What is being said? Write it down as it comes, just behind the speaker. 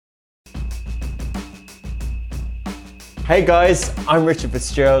Hey guys, I'm Richard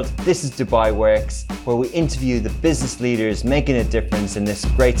Fitzgerald. This is Dubai Works, where we interview the business leaders making a difference in this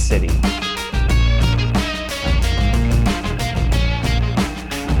great city.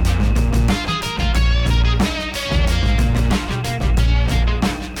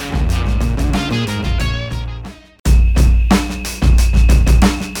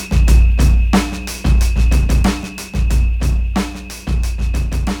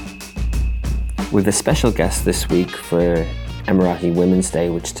 We have a special guest this week for Emirati Women's Day,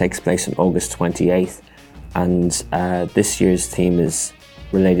 which takes place on August 28th. And this year's theme is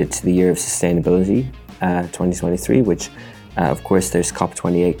related to the Year of Sustainability 2023, which of course there's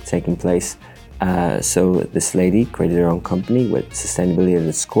COP28 taking place. So this lady created her own company with sustainability at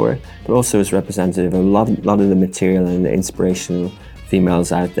its core, but also is representative of a lot of the material and the inspirational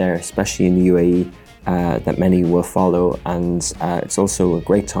females out there, especially in the UAE, that many will follow. And it's also a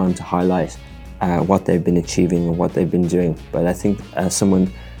great time to highlight what they've been achieving and what they've been doing. But I think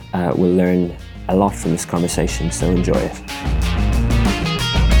someone will learn a lot from this conversation, so enjoy it.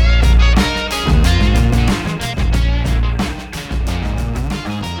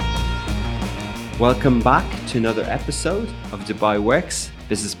 Welcome back to another episode of Dubai Works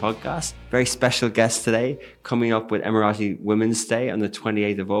Business Podcast. Very special guest today, coming up with Emirati Women's Day on the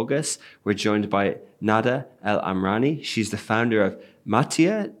 28th of August. We're joined by Nada El Amrani. She's the founder of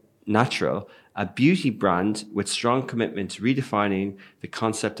Matia Natural, a beauty brand with strong commitment to redefining the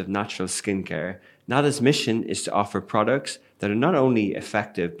concept of natural skincare. Nada's mission is to offer products that are not only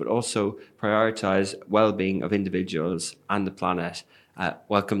effective, but also prioritise well-being of individuals and the planet.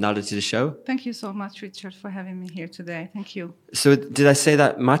 Welcome, Nada, to the show. Thank you so much, Richard, for having me here today. Thank you. So did I say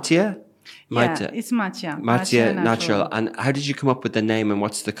that Matia? Yeah, it's Matia. Matia Natural. And how did you come up with the name, and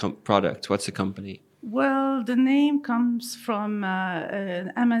what's the product? What's the company? Well, the name comes from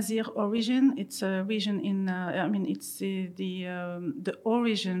Amazigh origin. It's a region in, it's the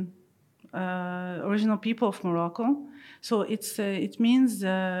original people of Morocco. So it means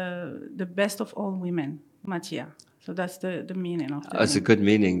the best of all women, Matia. So that's the meaning of it. That's a good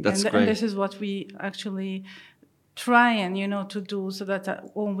meaning. That's great. And this is what we actually try and, to do, so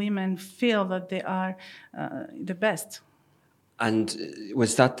that all women feel that they are the best. And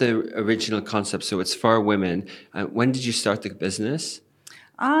was that the original concept? So it's for women. When did you start the business?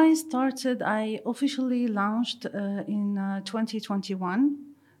 I officially launched in 2021,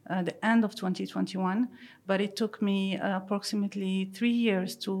 the end of 2021, but it took me approximately 3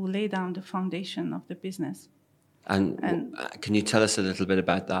 years to lay down the foundation of the business. And can you tell us a little bit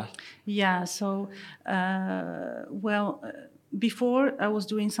about that? Yeah, so, before I was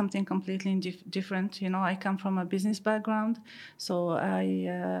doing something completely different. I come from a business background, so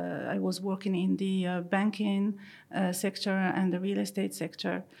I was working in the banking sector and the real estate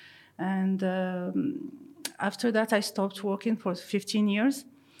sector. And after that, I stopped working for 15 years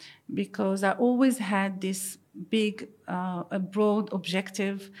because I always had this big, a broad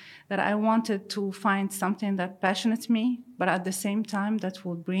objective that I wanted to find something that passionates me, but at the same time that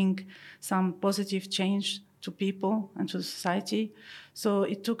will bring some positive change to people and to society. So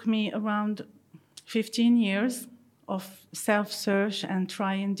it took me around 15 years of self-search and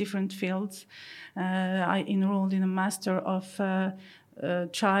trying different fields. I enrolled in a master of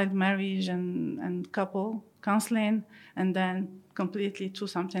child marriage and couple counseling, and then completely to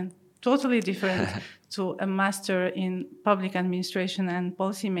something totally different to a master in public administration and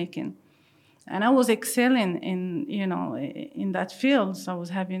policy making. And I was excelling in that field. So I was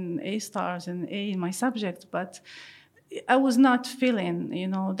having A stars and A in my subject, but I was not feeling,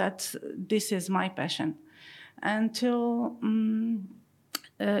 that this is my passion. Until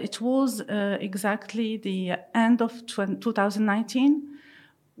it was exactly the end of 2019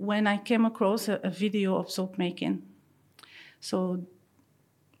 when I came across a video of soap making. So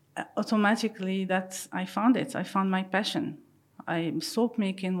automatically I found it. I found my passion. Soap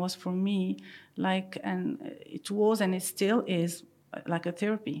making was for me it was and it still is like a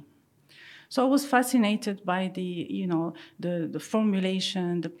therapy. So I was fascinated by the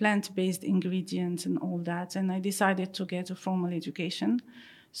formulation, the plant-based ingredients and all that, and I decided to get a formal education.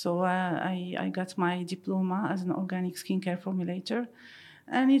 So I got my diploma as an organic skincare formulator,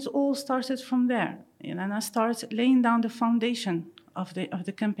 and it all started from there. And I started laying down the foundation of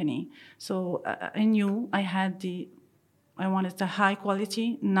the company. So I knew I wanted a high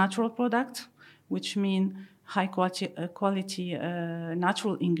quality natural product, which means high quality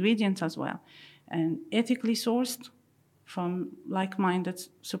natural ingredients as well, and ethically sourced from like-minded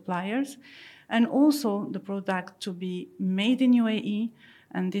suppliers, and also the product to be made in UAE.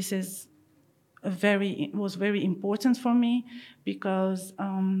 And this is was very important for me because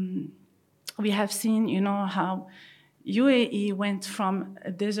we have seen, how UAE went from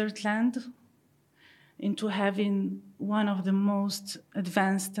a desert land into having one of the most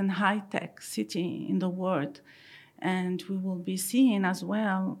advanced and high-tech city in the world. And we will be seeing as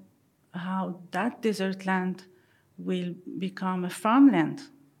well how that desert land will become a farmland.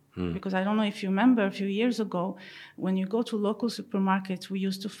 Because I don't know if you remember a few years ago, when you go to local supermarkets, we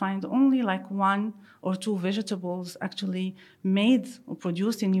used to find only like 1 or 2 vegetables actually made or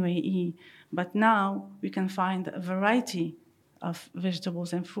produced in UAE. But now we can find a variety of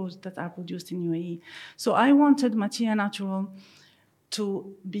vegetables and fruits that are produced in UAE. So I wanted Matia Natural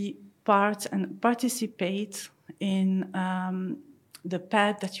to be part and participate in the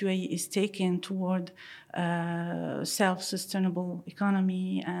path that UAE is taking toward self-sustainable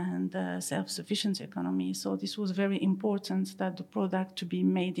economy and self-sufficient economy. So this was very important that the product to be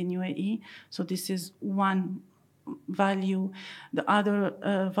made in UAE. So this is one value. The other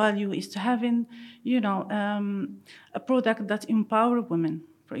value is to having, a product that empower women,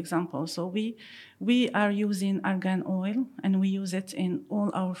 for example. So we are using argan oil, and we use it in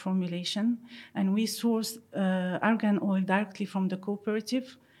all our formulation. And we source argan oil directly from the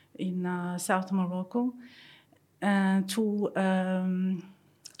cooperative in South Morocco to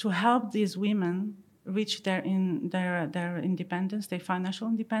help these women reach their independence, their financial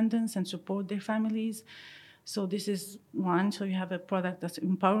independence, and support their families. So this is one. So you have a product that's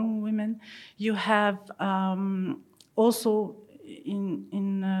empowering women. You have also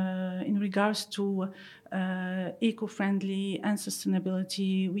in regards to eco-friendly and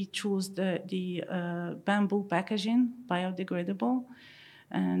sustainability, we choose the bamboo packaging, biodegradable,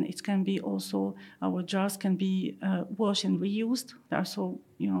 and it can be also, our jars can be washed and reused. They are so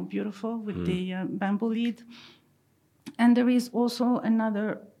beautiful with the bamboo lid. And there is also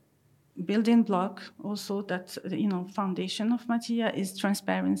another building block also that foundation of Matia is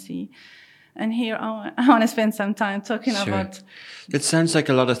transparency. And here I want to spend some time talking about. It sounds like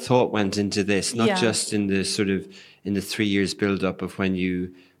a lot of thought went into this, not just in the in the 3 years build up of when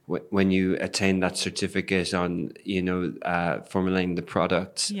you attain that certificate on formulating the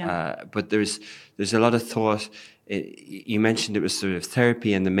product, but there's a lot of thought. You mentioned it was sort of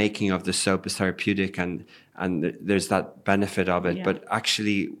therapy, and the making of the soap is therapeutic, and there's that benefit of it. But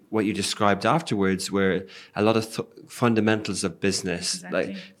actually, what you described afterwards were a lot of fundamentals of business. Exactly.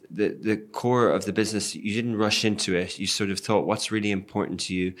 Like the core of the business, you didn't rush into it. You sort of thought, what's really important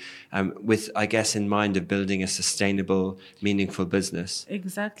to you, with, I guess, in mind of building a sustainable, meaningful business.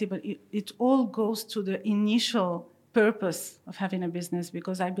 Exactly, but it all goes to the initial purpose of having a business,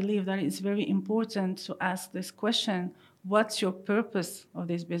 because I believe that it's very important to ask this question: what's your purpose of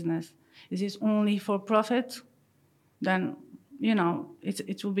this business? Is it only for profit? Then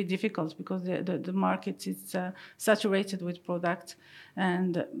it will be difficult, because the market is saturated with product.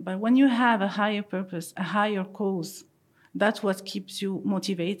 But when you have a higher purpose, a higher cause, that's what keeps you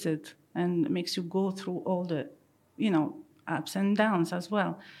motivated and makes you go through all the ups and downs as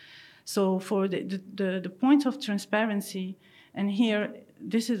well. So for the point of transparency, and here,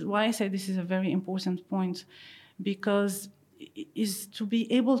 this is why I say this is a very important point, because is to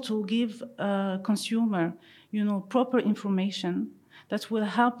be able to give a consumer, proper information that will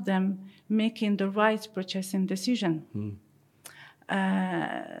help them making the right purchasing decision.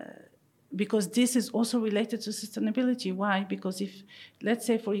 Because this is also related to sustainability. Why? Because if, let's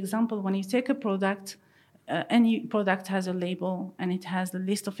say, for example, when you take a product, any product has a label, and it has the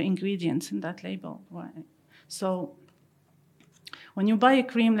list of ingredients in that label. Right? So when you buy a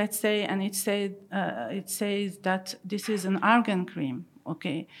cream, let's say, and it says that this is an argan cream,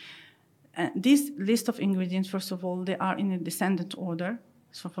 okay? This list of ingredients, first of all, they are in a descendant order.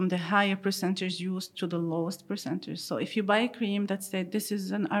 So from the higher percentage used to the lowest percentage. So if you buy a cream that said this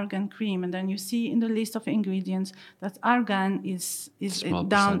is an argan cream, and then you see in the list of ingredients that argan is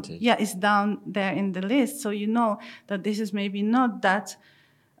down, is down there in the list. So you know that this is maybe not that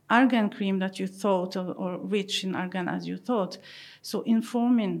argan cream that you thought, or rich in argan as you thought. So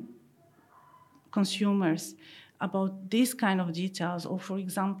informing consumers about these kind of details, or for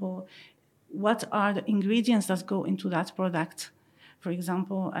example, what are the ingredients that go into that product. For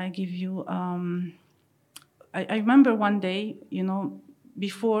example, I give you, I remember one day,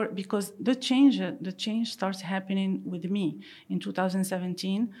 before, because the change starts happening with me in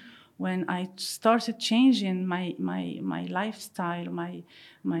 2017, when I started changing my lifestyle,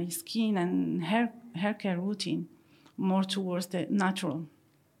 my skin and hair care routine more towards the natural.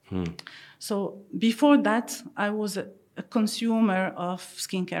 So before that, I was a consumer of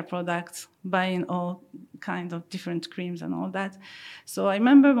skincare products, buying all kind of different creams and all that. So I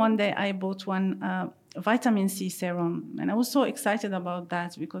remember one day I bought one vitamin C serum. And I was so excited about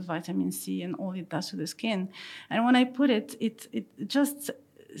that because vitamin C and all it does to the skin. And when I put it, it just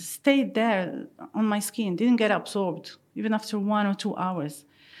stayed there on my skin, didn't get absorbed, even after 1 or 2 hours.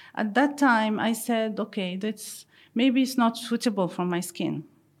 At that time, I said, okay, maybe it's not suitable for my skin.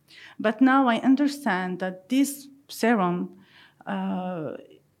 But now I understand that this serum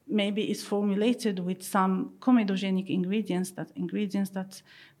maybe is formulated with some comedogenic ingredients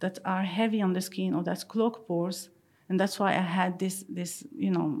that are heavy on the skin or that clog pores, and that's why I had this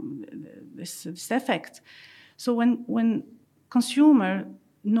effect. So when consumer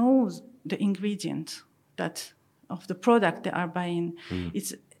knows the ingredient of the product they are buying,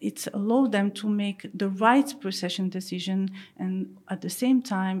 it's allow them to make the right precision decision, and at the same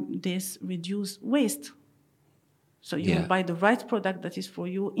time this reduce waste. So you buy the right product that is for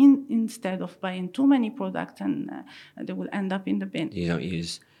you instead of buying too many products and they will end up in the bin. You don't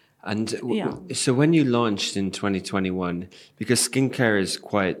use. And so when you launched in 2021, because skincare is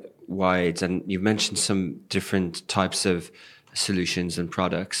quite wide and you mentioned some different types of solutions and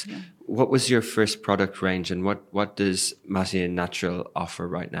products, what was your first product range and what does Matia Natural offer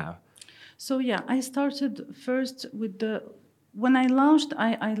right now? So I started first with when I launched,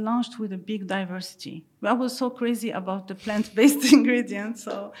 I launched with a big diversity. I was so crazy about the plant-based ingredients.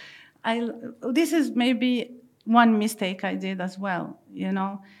 So this is maybe one mistake I did as well,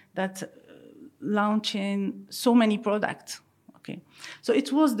 that launching so many products. Okay, so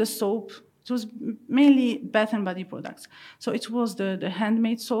it was the soap. It was mainly Bath and Body products. So it was the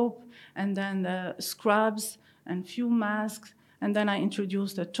handmade soap, and then the scrubs and few masks, and then I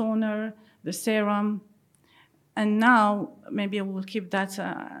introduced the toner, the serum. And now, maybe I will keep that,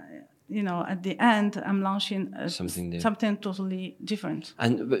 at the end, I'm launching something totally different.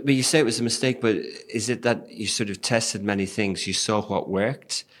 But you say it was a mistake, but is it that you sort of tested many things, you saw what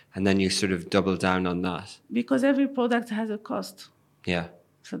worked, and then you sort of doubled down on that? Because every product has a cost. Yeah.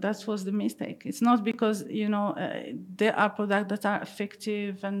 So that was the mistake. It's not because, there are products that are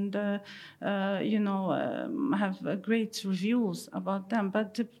effective and, have great reviews about them.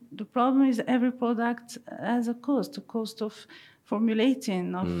 But the problem is every product has a cost of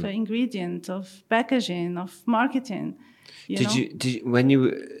formulating, of ingredient, of packaging, of marketing.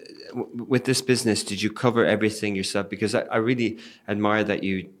 With this business, did you cover everything yourself? Because I really admire that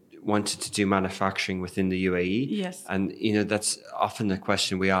you wanted to do manufacturing within the UAE. Yes. And, that's often the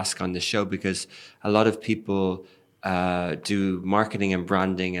question we ask on the show, because a lot of people do marketing and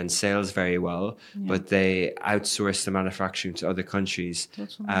branding and sales very well, but they outsource the manufacturing to other countries.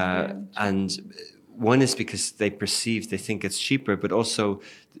 And one is because they think it's cheaper, but also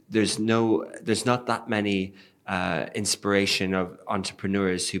there's not that many inspiration of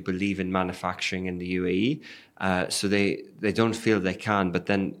entrepreneurs who believe in manufacturing in the UAE. So they don't feel they can, but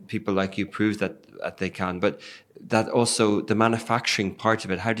then people like you prove that they can. But that also, the manufacturing part of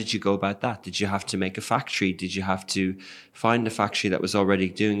it, how did you go about that? Did you have to make a factory? Did you have to find a factory that was already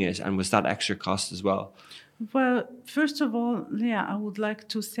doing it? And was that extra cost as well? Well, first of all, I would like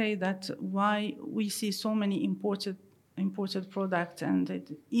to say that why we see so many imported products, and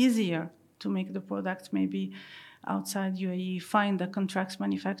it's easier to make the product maybe outside UAE, find a contract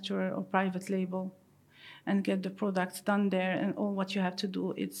manufacturer or private label and get the products done there, and all what you have to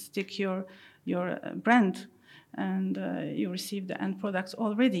do is stick your brand and you receive the end products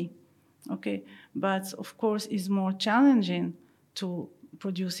already. Okay, but of course it's more challenging to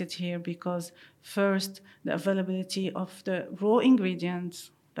produce it here because first the availability of the raw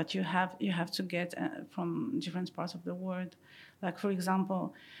ingredients that you have to get from different parts of the world. Like for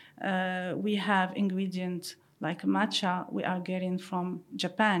example, we have ingredients like matcha we are getting from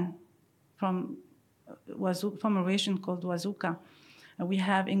Japan, from a region called Wazuka. We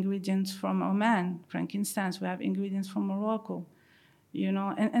have ingredients from Oman, frankincense. We have ingredients from Morocco.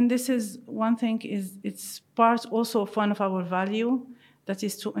 And this is one thing, it's part also of one of our value, that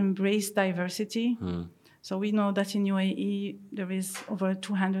is to embrace diversity. So we know that in UAE there is over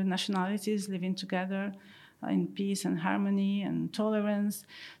 200 nationalities living together in peace and harmony and tolerance.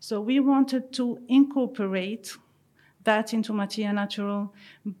 So we wanted to incorporate that into Matia Natural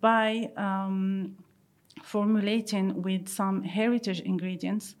by formulating with some heritage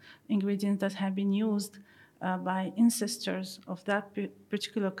ingredients that have been used by ancestors of that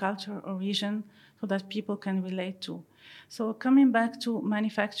particular culture or region, so that people can relate to. So coming back to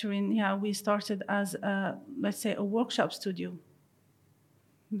manufacturing, we started as let's say a workshop studio.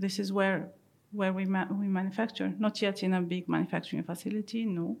 This is where we manufacture, not yet in a big manufacturing facility,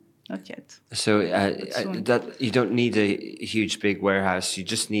 no. not yet. So soon. that you don't need a huge big warehouse. You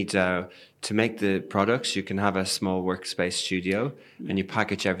just need to make the products. You can have a small workspace studio, and you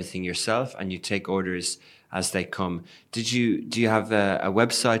package everything yourself, and you take orders as they come. Do you have a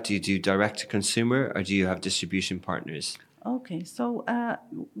website? Do you do direct to consumer, or do you have distribution partners? Okay, so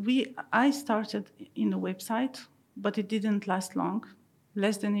I started in a website, but it didn't last long.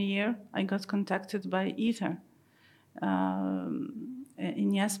 Less than a year, I got contacted by Ether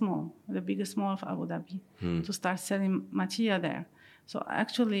in Yes Mall, the biggest mall of Abu Dhabi, to start selling Matia there. So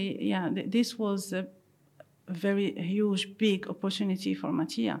actually, yeah, this was a very huge, big opportunity for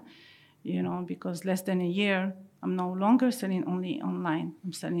Matia, because less than a year, I'm no longer selling only online.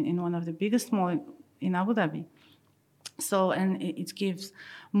 I'm selling in one of the biggest malls in Abu Dhabi. So, and it gives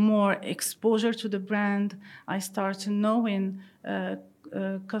more exposure to the brand. I start knowing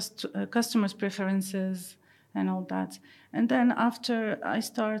customers' preferences and all that. And then after I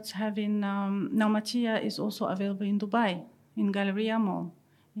start having, now Matia is also available in Dubai, in Galleria Mall,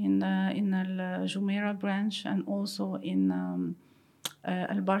 in Al Jumeirah branch, and also in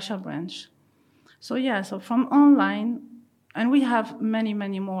Al Barsha branch. So yeah, so from online, and we have many,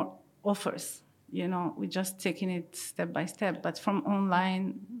 many more offers. We're just taking it step by step. But from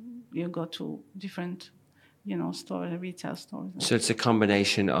online, you go to different, stores, retail stores. So it's a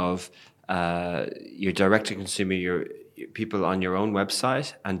combination of your direct-to-consumer, your people on your own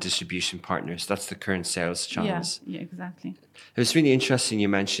website, and distribution partners. That's the current sales channels. Yeah, exactly. It was really interesting. You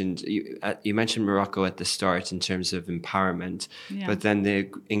mentioned Morocco at the start in terms of empowerment, but then the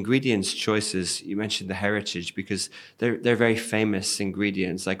ingredients choices. You mentioned the heritage because they're very famous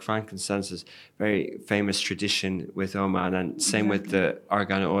ingredients. Like frankincense is very famous tradition with Oman, and same with the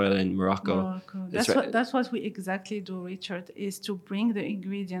argan oil in Morocco. That's what we exactly do, Richard, is to bring the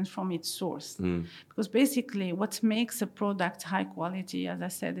ingredients from its source. Because basically what makes a product high quality, as I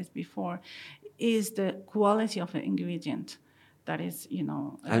said it before, is the quality of the ingredient. That is,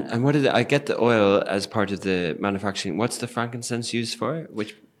 and what is it? I get the oil as part of the manufacturing. What's the frankincense used for?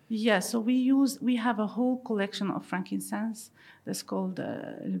 So we have a whole collection of frankincense that's called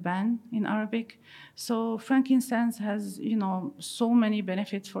Liban in Arabic. So frankincense has, so many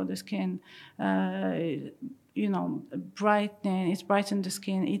benefits for the skin. Brightening, it brightens the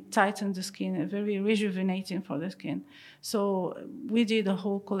skin, it tightens the skin, very rejuvenating for the skin. So we did a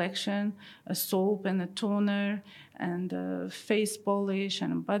whole collection, a soap and a toner and a face polish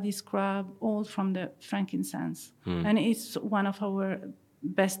and a body scrub, all from the frankincense. And it's one of our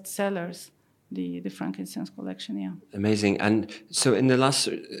best sellers, the frankincense collection, yeah. Amazing. And so in the last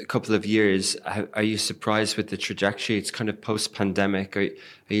couple of years, are you surprised with the trajectory? It's kind of post-pandemic. Are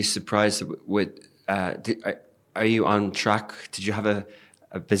you surprised with, are you on track? Did you have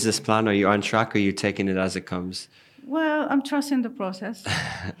a business plan? Are you on track? Or are you taking it as it comes? Well, I'm trusting the process.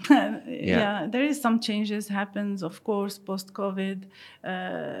 Yeah, there is some changes happens, of course, post-COVID.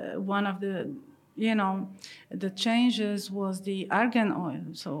 One of the changes was the argan oil.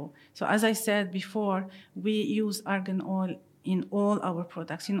 So as I said before, we use argan oil in all our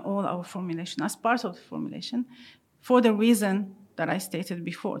products, in all our formulation, as part of the formulation, for the reason that I stated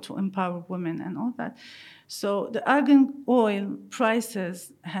before, to empower women and all that. So the argan oil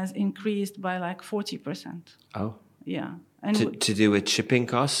prices has increased by like 40%. Oh. Yeah. And to do with shipping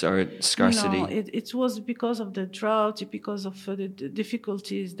costs or scarcity? No, it was because of the drought, because of the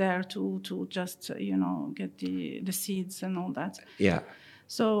difficulties there to just, get the seeds and all that. Yeah.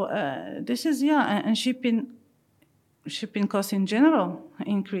 So this is, and shipping costs in general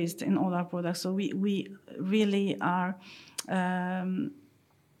increased in all our products. So we really are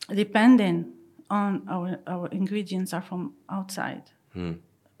depending on our ingredients are from outside,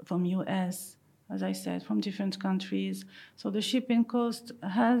 from US, as I said, from different countries. So the shipping cost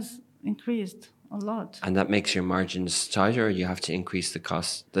has increased a lot. And that makes your margins tighter, or you have to increase the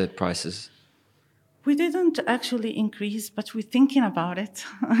prices? We didn't actually increase, but we're thinking about it.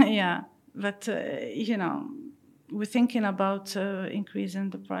 Yeah, but, we're thinking about increasing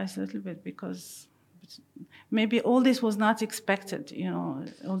the price a little bit because maybe all this was not expected,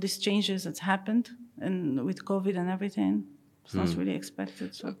 all these changes that happened and with COVID and everything. It's not really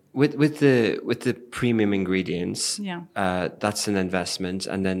expected. So with the premium ingredients, that's an investment,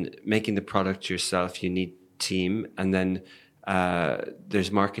 and then making the product yourself, you need team, and then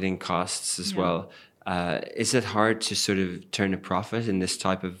there's marketing costs as well. Is it hard to sort of turn a profit in this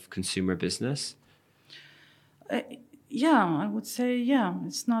type of consumer business? I would say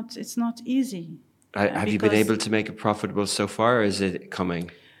it's not easy. Have you been able to make it profitable so far, or is it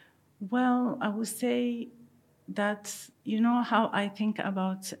coming? Well, I would say that, you know, how I think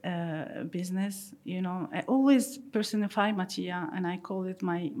about business, you know, I always personify Matia, and I call it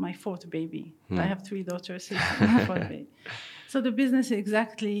my fourth baby. I have 3 daughters, it's my fourth baby. So the business is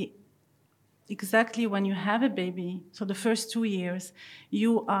exactly when you have a baby, so the first 2 years,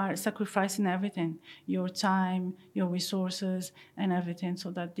 you are sacrificing everything, your time, your resources, and everything,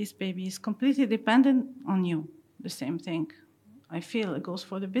 so that this baby is completely dependent on you. The same thing, I feel, it goes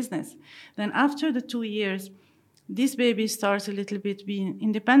for the business. Then after the 2 years, this baby starts a little bit being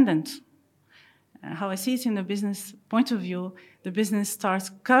independent. How I see it in the business point of view, the business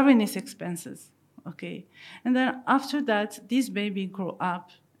starts covering its expenses, okay? And then after that, this baby grow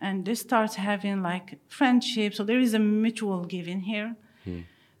up and they start having like friendships. So there is a mutual giving here.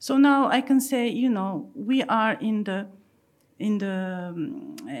 So now I can say, you know, we are in the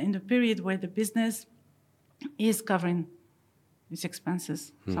period where the business is covering its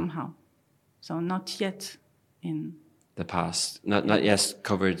expenses somehow. So not yet in the past, not yet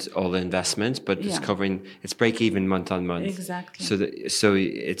covered all the investment, but it's covering, it's break even month on month. Exactly. So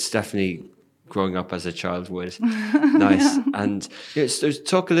it's definitely growing up as a child would. Nice. And so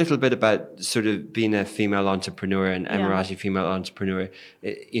talk a little bit about sort of being a female entrepreneur, an Emirati female entrepreneur.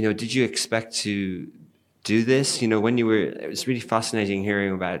 You know, did you expect to do this? You know, when you were, it was really fascinating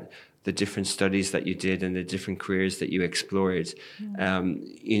hearing about the different studies that you did and the different careers that you explored.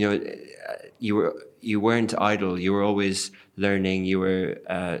 You know, you weren't idle. You were always learning. You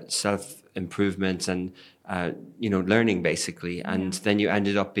were self-improvement and you know, learning basically. And then you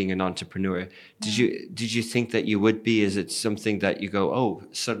ended up being an entrepreneur. Did you think that you would be? Is it something that you go, oh,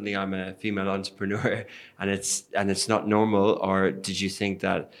 suddenly I'm a female entrepreneur, and it's not normal? Or did you think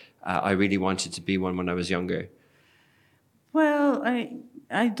that I really wanted to be one when I was younger? Well,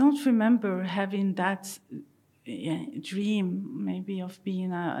 I don't remember having that dream maybe of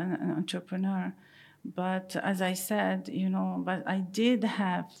being an entrepreneur. But as I said, you know, but I did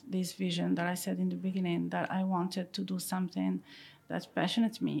have this vision that I said in the beginning, that I wanted to do something that's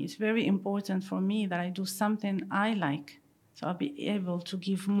passionate to me. It's very important for me that I do something I like, so I'll be able to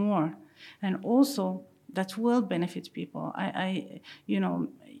give more, and also that will benefit people. You know,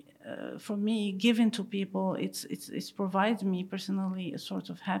 for me, giving to people, it's provides me personally a sort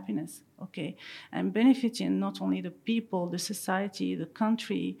of happiness, okay? And benefiting not only the people, the society, the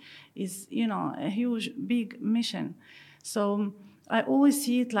country is, you know, a huge, big mission. So I always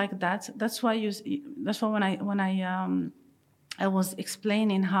see it like that. That's why when I was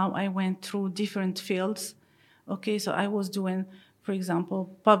explaining how I went through different fields, okay? So I was doing, for example,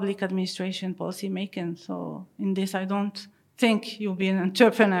 public administration, policy making. So in this, I don't think you'll be an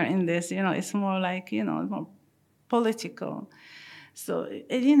entrepreneur in this. You know, it's more like, you know, more political. So I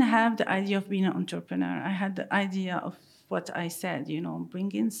didn't have the idea of being an entrepreneur. I had the idea of what I said, you know,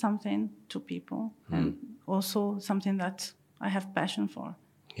 bringing something to people and also something that I have passion for.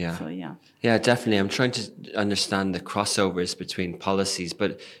 Yeah. So, yeah. Yeah, definitely. I'm trying to understand the crossovers between policies,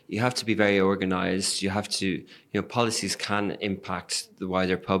 but you have to be very organized. You have to, you know, policies can impact the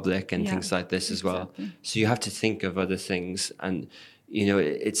wider public and things like this as well. So you have to think of other things. And, you know,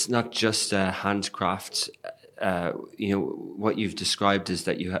 it's not just a handcraft. You know, what you've described is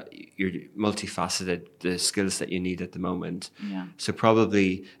that you're multifaceted, the skills that you need at the moment. Yeah. So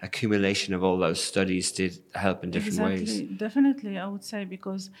probably accumulation of all those studies did help in different ways. Definitely, I would say,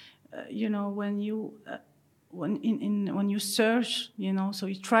 because you know, when you when you search, you know, so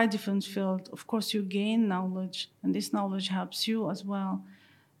you try different fields, of course you gain knowledge, and this knowledge helps you as well,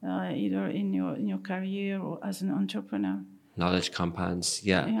 either in your career or as an entrepreneur. Knowledge compounds,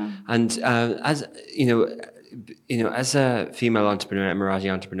 yeah. And as you know, as a female entrepreneur, Emirati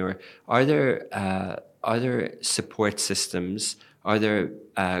entrepreneur, are there support systems? Are there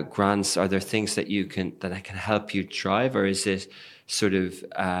grants? Are there things that can help you thrive, or is it sort of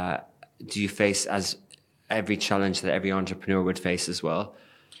do you face as every challenge that every entrepreneur would face as well?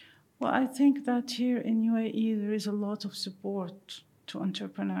 Well, I think that here in UAE there is a lot of support to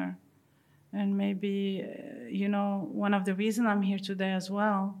entrepreneur. And maybe, you know, one of the reasons I'm here today as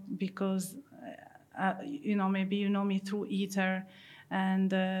well, because, you know, maybe you know me through Ether,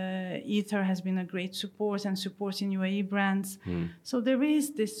 and Ether has been a great support and supporting UAE brands. So there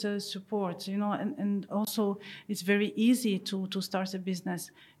is this support, you know, and also it's very easy to start a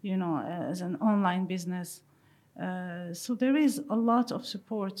business, you know, as an online business. So there is a lot of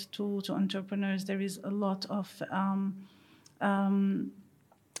support to entrepreneurs. There is a lot of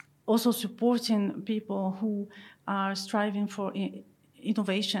also supporting people who are striving for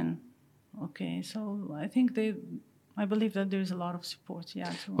innovation. Okay, so I believe that there is a lot of support.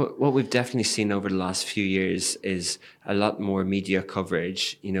 Yeah. What we've definitely seen over the last few years is a lot more media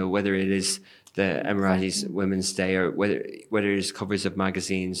coverage. You know, whether it is the Emiratis Women's Day, or whether it's covers of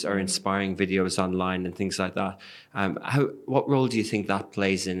magazines or inspiring videos online and things like that. What role do you think that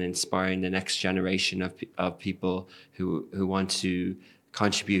plays in inspiring the next generation of people who want to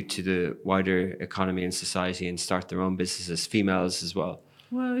contribute to the wider economy and society and start their own businesses, females as well?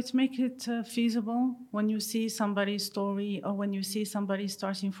 Well, it makes it feasible when you see somebody's story or when you see somebody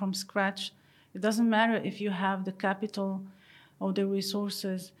starting from scratch. It doesn't matter if you have the capital or the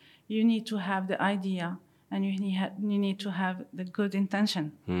resources. You need to have the idea, and you need to have the good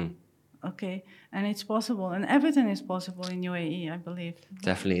intention. Okay, and it's possible, and everything is possible in UAE, I believe.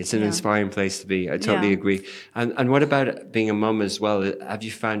 Definitely, it's an inspiring place to be. I totally agree. And what about being a mum as well? Have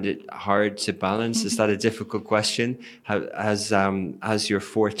you found it hard to balance? Is that a difficult question? Has your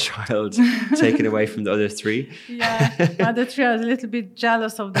fourth child taken away from the other three? Yeah, the three are a little bit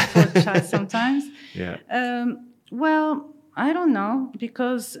jealous of the fourth child sometimes. Yeah. Well, I don't know,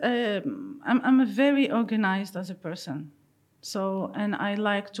 because I'm very organized as a person. So, and I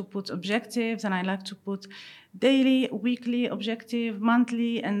like to put objectives, and I like to put daily, weekly objective,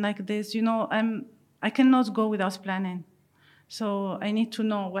 monthly, and like this. I cannot go without planning. So I need to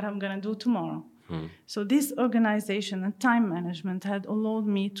know what I'm gonna do tomorrow. So this organization and time management had allowed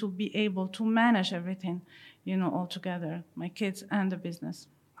me to be able to manage everything, all together, my kids and the business.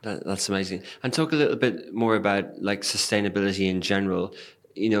 That's amazing. And talk a little bit more about like sustainability in general.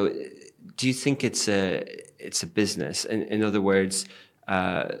 Do you think it's a business? In other words,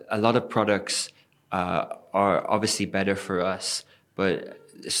 a lot of products are obviously better for us, but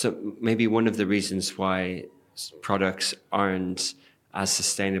so maybe one of the reasons why products aren't as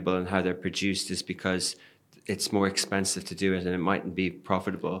sustainable in how they're produced is because it's more expensive to do it and it mightn't be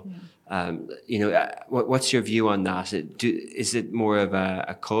profitable. What's your view on that? Is it more of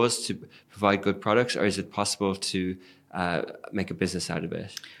a cause to provide good products, or is it possible to make a business out of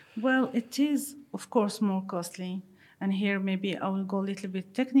it? Well, it is, of course, more costly. And here maybe I will go a little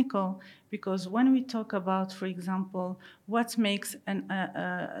bit technical, because when we talk about, for example, what makes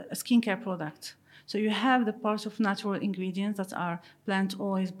a skincare product. So you have the parts of natural ingredients that are plant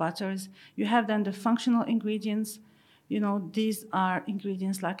oils, butters. You have then the functional ingredients. These are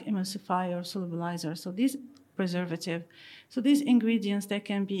ingredients like emulsifier, solubilizer. So these preservative. So these ingredients, they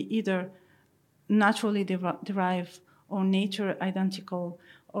can be either naturally derived or nature identical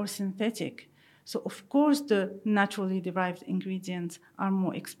or synthetic. So of course the naturally derived ingredients are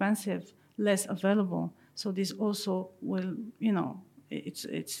more expensive, less available. So this also will,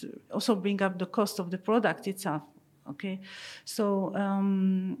 it's also bring up the cost of the product itself. Okay, so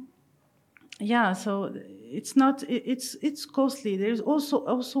so it's costly. There's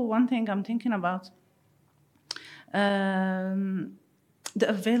also one thing I'm thinking about. The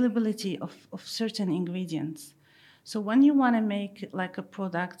availability of certain ingredients. So when you want to make like a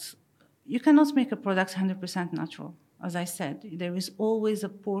product, you cannot make a product 100% natural. As I said, there is always a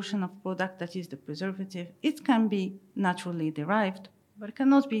portion of product that is the preservative. It can be naturally derived, but it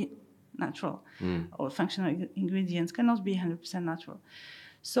cannot be natural. Or functional ingredients cannot be 100% natural.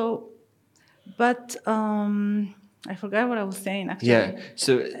 So, but I forgot what I was saying, actually. Yeah.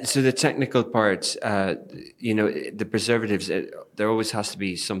 So the technical part, the preservatives, there always has to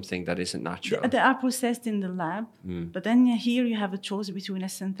be something that isn't natural. They are processed in the lab, but then here you have a choice between a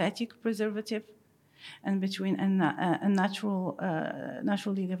synthetic preservative and between a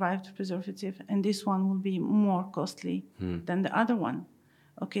naturally derived preservative, and this one will be more costly than the other one.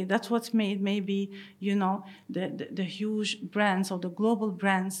 Okay, that's what's made maybe, the huge brands or the global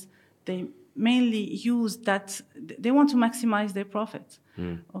brands, they mainly use that, they want to maximize their profit.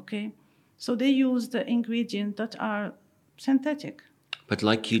 Okay, so they use the ingredients that are synthetic. But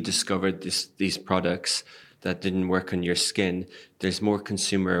like you discovered these products that didn't work on your skin, there's more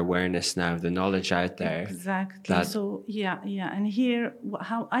consumer awareness now, the knowledge out there. Exactly. So and here,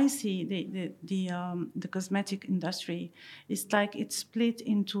 how I see the cosmetic industry is like it's split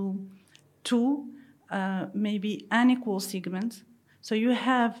into two, maybe unequal segments. So you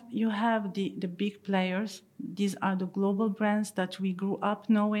have the big players. These are the global brands that we grew up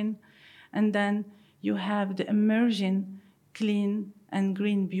knowing, and then you have the emerging clean and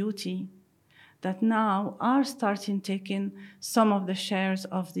green beauty that now are starting taking some of the shares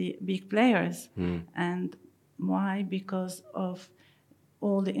of the big players. And why? Because of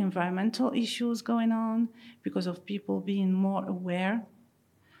all the environmental issues going on, because of people being more aware,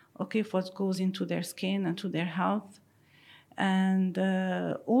 of what goes into their skin and to their health, and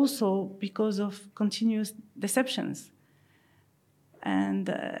also because of continuous deceptions. And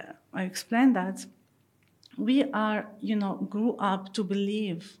I explained that we are, grew up to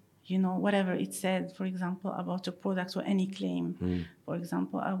believe you know, whatever it said, for example, about a product or any claim. For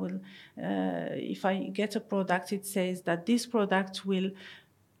example, I will, if I get a product, it says that this product will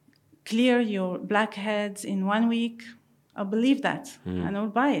clear your blackheads in 1 week. I'll believe that and I'll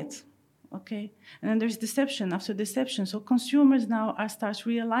buy it. Okay, and then there's deception after deception. So consumers now start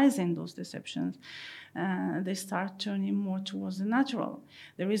realizing those deceptions. They start turning more towards the natural.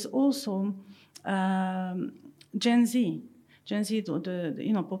 There is also Gen Z. Gen Z,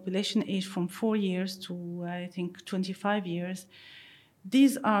 the population age from 4 years to I think 25 years.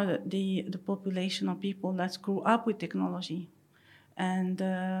 These are the population of people that grew up with technology, and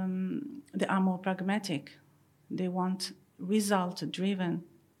they are more pragmatic. They want result-driven,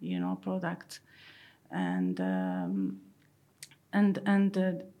 product, and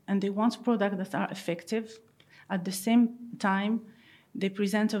they want products that are effective. At the same time, they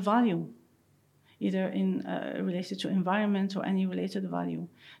present a value, either in related to environment or any related value.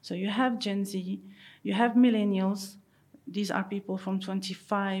 So you have Gen Z, you have millennials. These are people from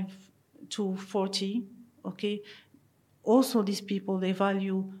 25 to 40. Okay. Also, these people, they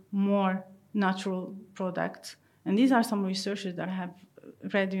value more natural products. And these are some researchers that I have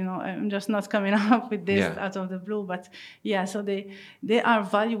read, I'm just not coming up with this out of the blue, but so they are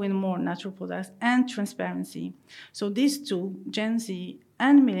valuing more natural products and transparency. So these two, Gen Z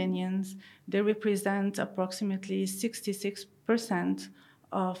and millennials, they represent approximately 66%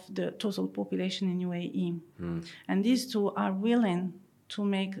 of the total population in UAE. And these two are willing to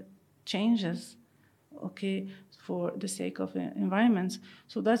make changes, okay, for the sake of the environment.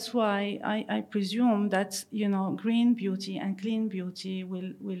 So that's why I presume that, green beauty and clean beauty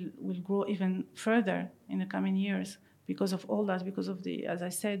will grow even further in the coming years because of all that, because of the, as I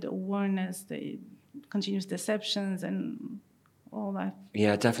said, the awareness, the continuous deceptions and all that.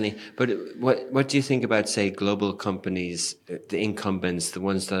 Yeah, definitely. But what do you think about, say, global companies, the incumbents, the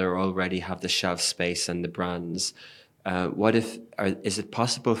ones that are already have the shelf space and the brands? Is it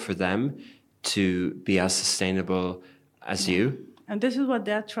possible for them to be as sustainable as you? And this is what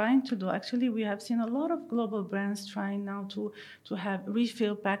they're trying to do. Actually, we have seen a lot of global brands trying now to have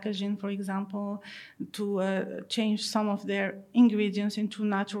refill packaging, for example, to change some of their ingredients into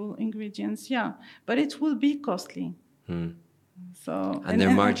natural ingredients. Yeah, but it will be costly. So and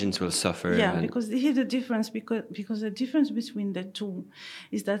their margins will suffer. Yeah, because here's the difference. Because the difference between the two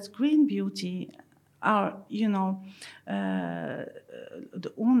is that green beauty are,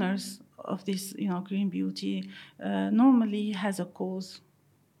 the owners of this, green beauty normally has a cause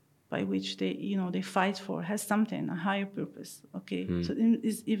by which they fight for, has something, a higher purpose, okay? So it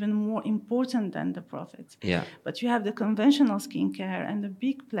is even more important than the profit. Yeah. But you have the conventional skincare and the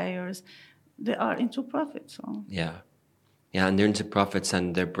big players, they are into profit, so. Yeah, and they're into profits,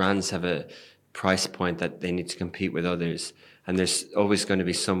 and their brands have a price point that they need to compete with others. And there's always going to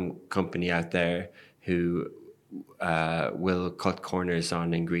be some company out there who will cut corners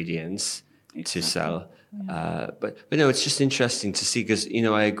on ingredients to sell. But no, it's just interesting to see because,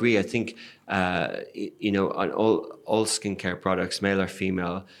 I agree. I think, on all skincare products, male or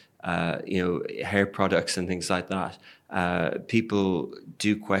female, hair products and things like that, people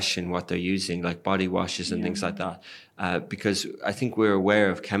do question what they're using, like body washes and things like that, because I think we're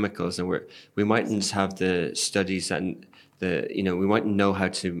aware of chemicals and we mightn't have the studies and we mightn't know how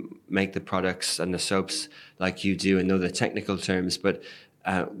to make the products and the soaps like you do and know the technical terms, but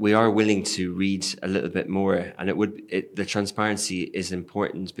we are willing to read a little bit more, and the transparency is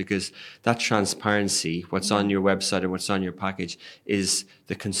important because that transparency, what's on your website and what's on your package, is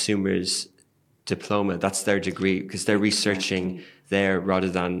the consumer's diploma. That's their degree because they're researching there rather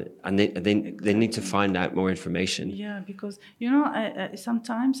than, and they need to find out more information. Yeah, because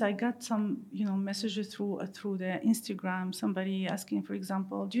sometimes I got some messages through the Instagram. Somebody asking, for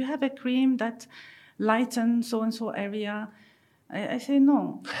example, do you have a cream that lightens so and so area? I say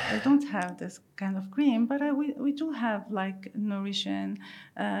no, I don't have this kind of cream, but we do have like nourishing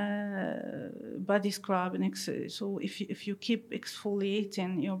body scrub, and so if you keep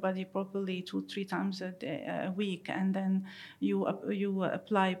exfoliating your body properly 2-3 times a week, and then you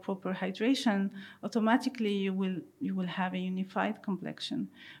apply proper hydration, automatically you will have a unified complexion.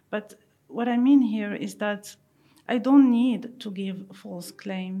 But what I mean here is that I don't need to give false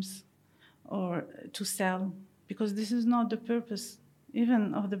claims or to sell, because this is not the purpose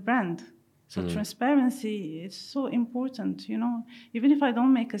even of the brand. So transparency is so important, even if I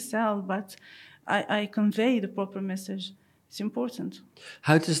don't make a sale, but I convey the proper message, it's important.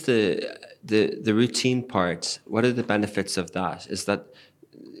 How does the routine part, what are the benefits of that?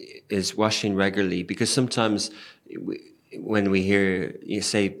 Is washing regularly? Because sometimes when we hear, you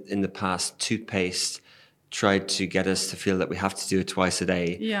say in the past, toothpaste tried to get us to feel that we have to do it twice a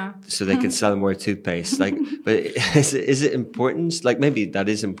day, Yeah. so they can sell more toothpaste. Like, but is it important? Like, maybe that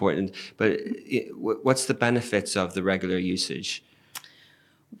is important, but what's the benefits of the regular usage?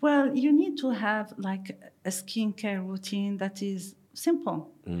 Well, you need to have like a skincare routine that is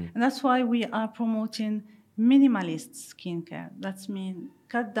simple. And that's why we are promoting minimalist skincare. That means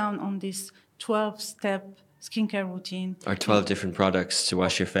cut down on this 12-step skincare routine. Or 12 different products to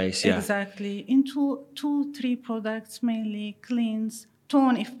wash your face, yeah. Exactly. Into 2-3 products mainly: cleanse,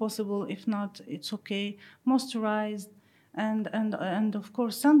 tone if possible. If not, it's okay. Moisturize, and of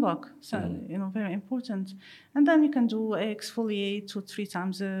course sunblock. So, very important. And then you can do exfoliate 2-3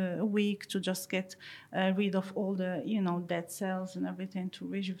 times a week to just get rid of all the dead cells and everything, to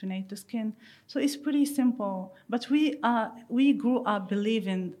rejuvenate the skin. So it's pretty simple. But we grew up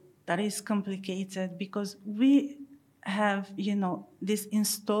believing that is complicated because we have this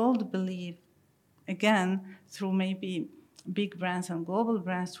installed belief, again through maybe big brands and global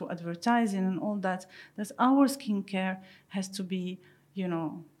brands, through advertising and all that our skincare has to be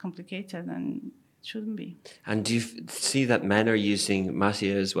complicated, and it shouldn't be. And do you see that men are using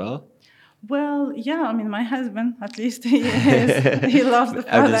Matia as well? Well, yeah, I mean, my husband, at least, he loves the product.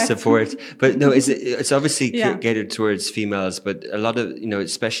 Out of support. But no, it's obviously Yeah. catered towards females, but a lot of,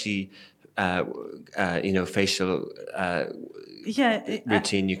 especially, facial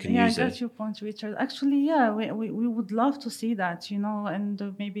routine you can use I it. got your point, Richard. Actually, yeah, we would love to see that, and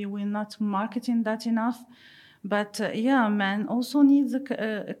maybe we're not marketing that enough. But man also needs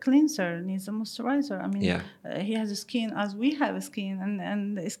a cleanser, needs a moisturizer. I mean, Yeah. He has a skin as we have a skin,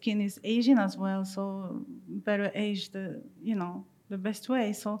 and the skin is aging as well. So better age the best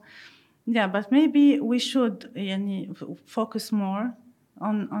way. So yeah, but maybe we should focus more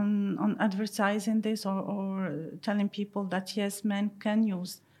on advertising this, or telling people that yes, men can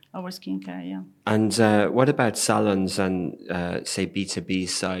use our skincare. Yeah. And what about salons and, say, B2B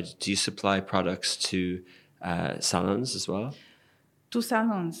side? Do you supply products to salons as well? To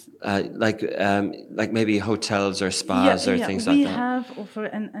salons. Like maybe hotels or spas or things like we that? have offer,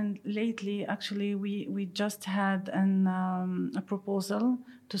 and lately, actually, we just had a proposal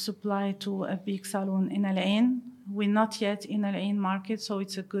to supply to a big salon in Al Ain. We're not yet in Al Ain market, so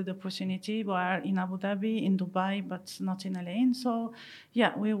it's a good opportunity. We are in Abu Dhabi, in Dubai, but not in Al Ain. So,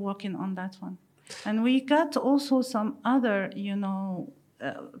 yeah, we're working on that one. And we got also some other,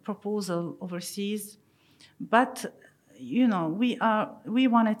 proposal overseas, but we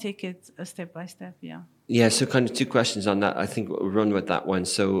want to take it step by step. Yeah. Yeah, so kind of two questions on that. I think we'll run with that one.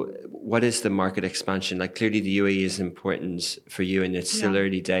 So what is the market expansion? Like, clearly the UAE is important for you, and it's still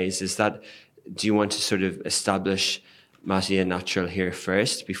early days. Do you want to sort of establish Matia Natural here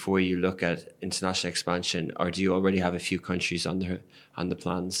first before you look at international expansion, or do you already have a few countries on the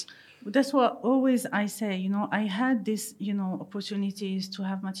plans? That's what always I say. I had this, opportunities to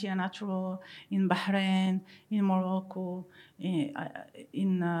have Matia Natural in Bahrain, in Morocco,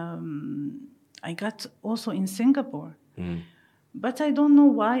 I got also in Singapore. But I don't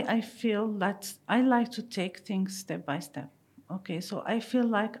know why I feel that I like to take things step by step. Okay, so I feel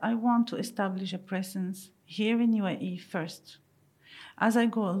like I want to establish a presence here in UAE first. As I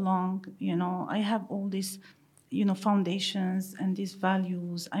go along, I have all these, foundations and these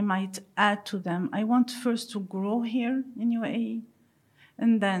values. I might add to them. I want first to grow here in UAE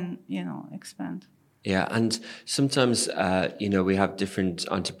and then, expand. Yeah, and sometimes, we have different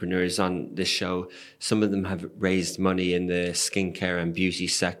entrepreneurs on this show. Some of them have raised money in the skincare and beauty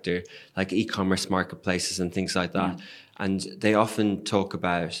sector, like e-commerce marketplaces and things like that. Yeah. And they often talk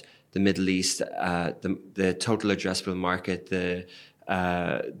about the Middle East, the total addressable market, the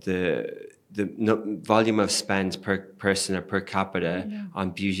volume of spend per person or per capita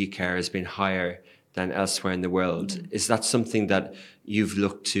on beauty care has been higher than elsewhere in the world. Is that something that you've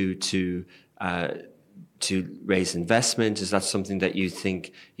looked to raise investment? Is that something that you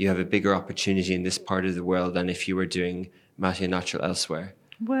think you have a bigger opportunity in this part of the world than if you were doing Matia Natural elsewhere?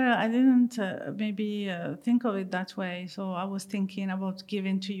 Well, I didn't maybe think of it that way. So I was thinking about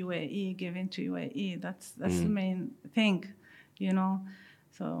giving to UAE. That's the main thing,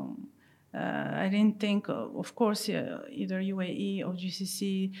 So I didn't think, of course, either UAE or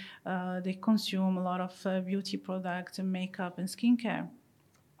GCC, they consume a lot of beauty products and makeup and skincare.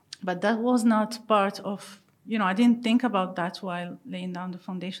 But that was not part of, I didn't think about that while laying down the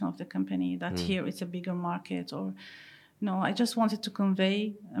foundation of the company, that here it's a bigger market, or, I just wanted to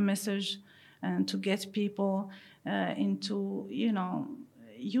convey a message and to get people into,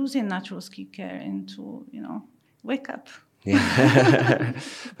 using natural skincare and to, wake up. Yeah.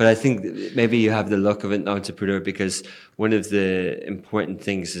 But I think maybe you have the luck of an entrepreneur, because one of the important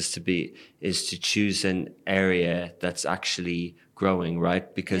things is to choose an area that's actually growing,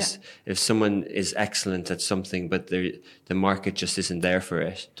 right? Because if someone is excellent at something, but the market just isn't there for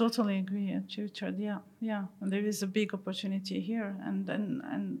it. Totally agree, Richard. Yeah. And there is a big opportunity here.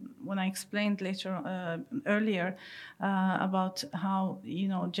 And when I explained earlier about how,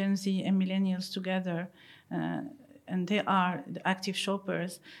 Gen Z and millennials together, and they are the active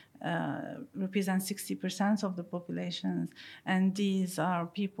shoppers, represent 60% of the population, and these are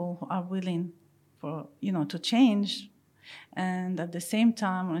people who are willing to change. And at the same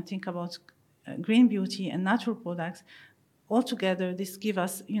time, when I think about green beauty and natural products, altogether this gives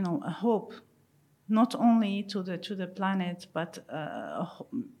us, a hope, not only to the planet, but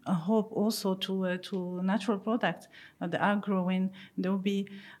a hope also to natural products that are growing. There will be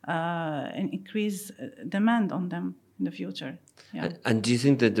an increased demand on them in the future. Yeah. And do you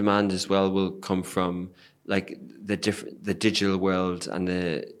think the demand as well will come from like the digital world and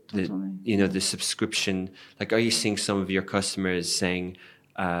the subscription? Like, are you seeing some of your customers saying,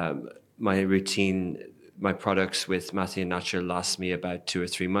 my products with Matia Natural last me about 2 or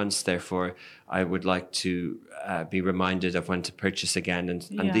 3 months, therefore I would like to be reminded of when to purchase again,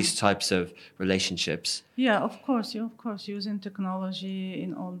 and these types of relationships? Yeah, of course, using technology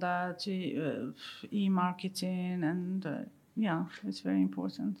in all that, e-marketing, and it's very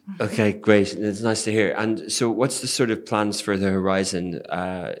important. Okay, great. It's nice to hear. And so what's the sort of plans for the horizon,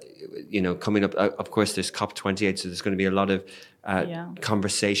 coming up? Of course, there's COP28, so there's going to be a lot of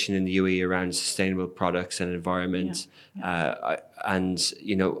conversation in the UAE around sustainable products and environment. And,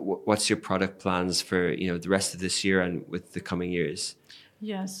 what's your product plans for, the rest of this year and with the coming years?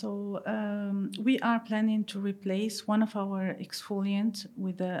 Yeah, so we are planning to replace one of our exfoliants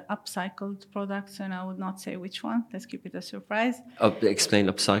with an upcycled product, and I would not say which one. Let's keep it a surprise. Explain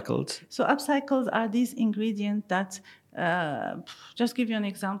upcycled. So upcycled are these ingredients that, just give you an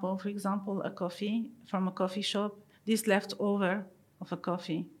example. For example, a coffee from a coffee shop, this leftover of a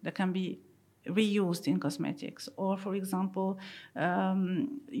coffee that can be reused in cosmetics. Or, for example,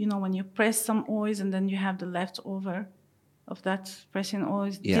 when you press some oils and then you have the leftover of that pressing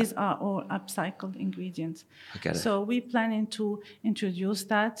oils, these are all upcycled ingredients. So we're planning to introduce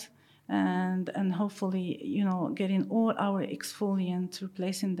that and hopefully, getting all our exfoliants,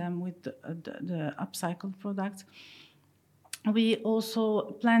 replacing them with the upcycled products. We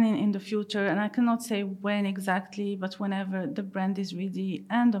also planning in the future, and I cannot say when exactly, but whenever the brand is ready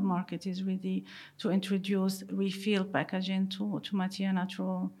and the market is ready, to introduce refill packaging to Matia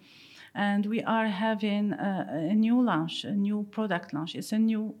Natural. And we are having a new product launch. It's a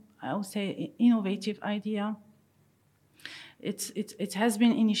new, I would say, innovative idea. It has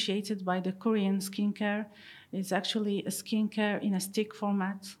been initiated by the Korean skincare. It's actually a skincare in a stick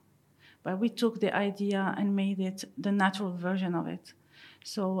format, but we took the idea and made it the natural version of it.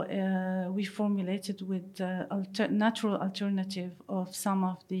 So we formulated with natural alternative of some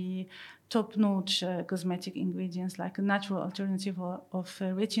of the top-notch cosmetic ingredients, like a natural alternative of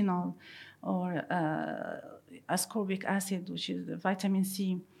retinol or ascorbic acid, which is the vitamin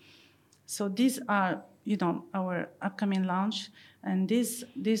C. So these are, our upcoming launch, and these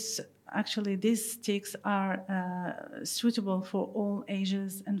sticks are suitable for all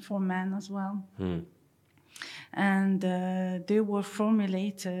ages and for men as well. And they were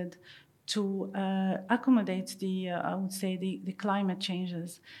formulated to accommodate the climate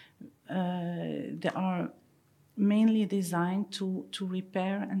changes. They are mainly designed to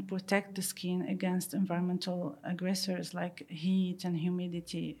repair and protect the skin against environmental aggressors like heat and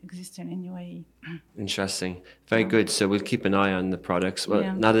humidity existing in UAE. Interesting. Very good. So we'll keep an eye on the products.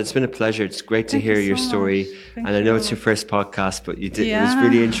 Well, Nada, it's been a pleasure. It's great to hear your story. And I know it's your first podcast, but you did. It was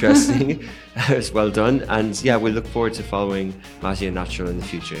really interesting. It was well done. And we look forward to following Matia Natural in the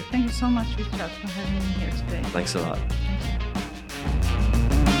future. Thank you so much, Richard, for having me here today. Thanks a lot.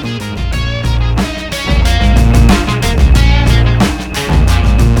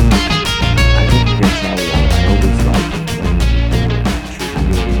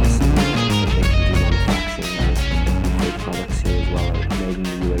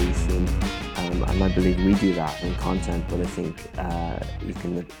 I believe we do that in content, but I think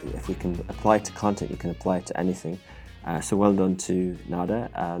if we can apply it to content, you can apply it to anything. So well done to Nada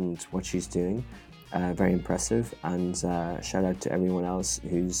and what she's doing. Very impressive, and shout out to everyone else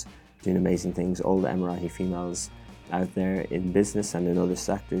who's doing amazing things, all the Emirati females out there in business and in other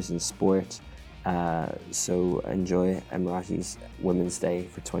sectors, in sport. So enjoy Emirati's Women's Day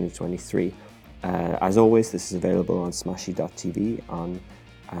for 2023. As always, this is available on smashy.tv, on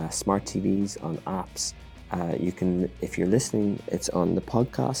smart TVs, on apps, You can, if you're listening, it's on the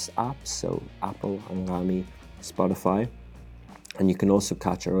podcast app, so Apple, Anghami, Spotify, and you can also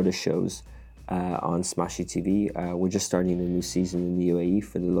catch our other shows on Smashy TV. We're just starting a new season in the UAE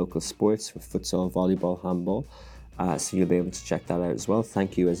for the local sports, for futsal, volleyball, handball, so you'll be able to check that out as well.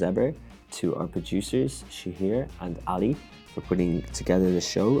 Thank you as ever to our producers, Shahir and Ali, for putting together the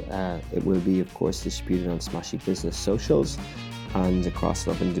show. It will be, of course, distributed on Smashy Business socials and across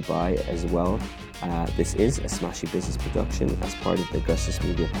Love Dubai as well. This is a Smashy Business production as part of the Augustus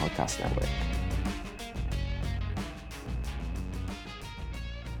Media Podcast Network.